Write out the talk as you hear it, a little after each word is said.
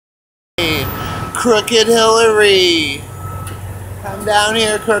Crooked Hillary. Come down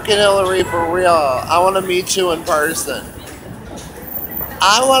here, Crooked Hillary, for real. I want to meet you in person.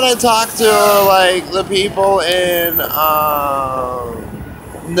 I want to talk to, like, the people in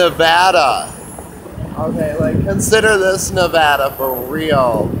Nevada. Okay, like, consider this Nevada for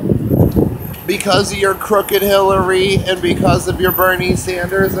real. Because of your Crooked Hillary and because of your Bernie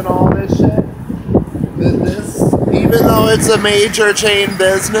Sanders and all this shit, even though it's a major chain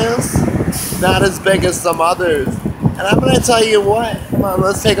business, not as big as some others. And I'm going to tell you what, come on,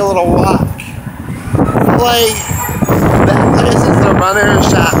 let's take a little walk. Like, that place is the runner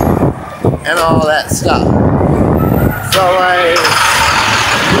shop and all that stuff. So, like,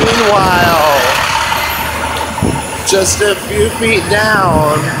 meanwhile, just a few feet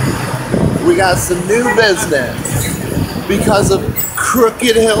down, we got some new business because of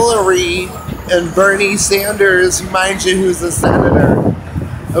Crooked Hillary and Bernie Sanders, mind you, who's a senator,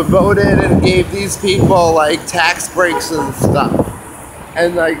 voted and gave these people like tax breaks and stuff.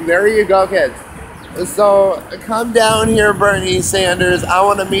 And like, there you go, kids. So come down here, Bernie Sanders. I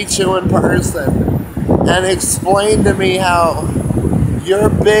want to meet you in person and explain to me how your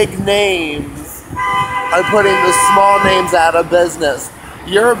big names are putting the small names out of business.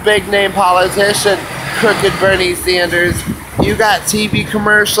 You're a big name politician, Crooked Bernie Sanders. You got TV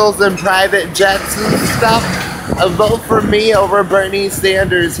commercials and private jets and stuff. A vote for me over Bernie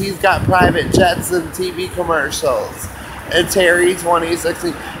Sanders. He's got private jets and TV commercials. And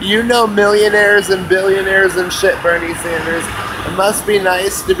Terry2016. You know millionaires and billionaires and shit, Bernie Sanders. It must be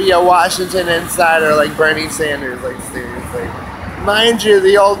nice to be a Washington insider like Bernie Sanders, like seriously. Mind you,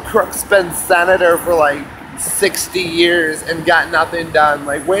 the old crook's been senator for like 60 years and got nothing done.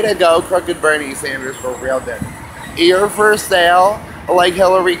 Like, way to go, Crooked Bernie Sanders, for real, dude. You're for sale, like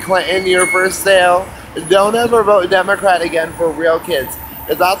Hillary Clinton, you're for sale. Don't ever vote Democrat again, for real, kids.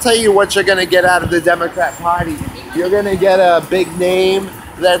 Because I'll tell you what you're going to get out of the Democrat Party. You're going to get a big name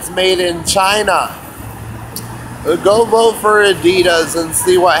that's made in China. Go vote for Adidas and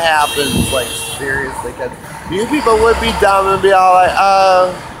see what happens. Like, seriously, because you people would be dumb and be all like,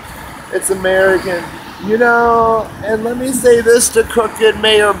 it's American. You know, and let me say this to Crooked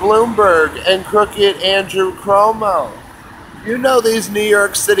Mayor Bloomberg and Crooked Andrew Cuomo. You know these New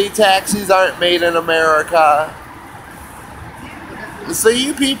York City taxis aren't made in America. So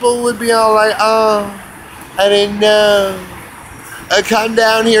you people would be all like, oh, I didn't know. Come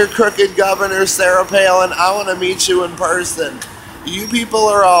down here, Crooked Governor Sarah Palin. I want to meet you in person. You people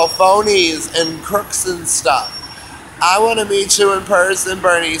are all phonies and crooks and stuff. I want to meet you in person,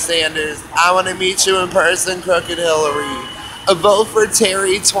 Bernie Sanders. I want to meet you in person, Crooked Hillary. A vote for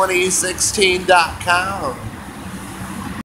Terry2016.com.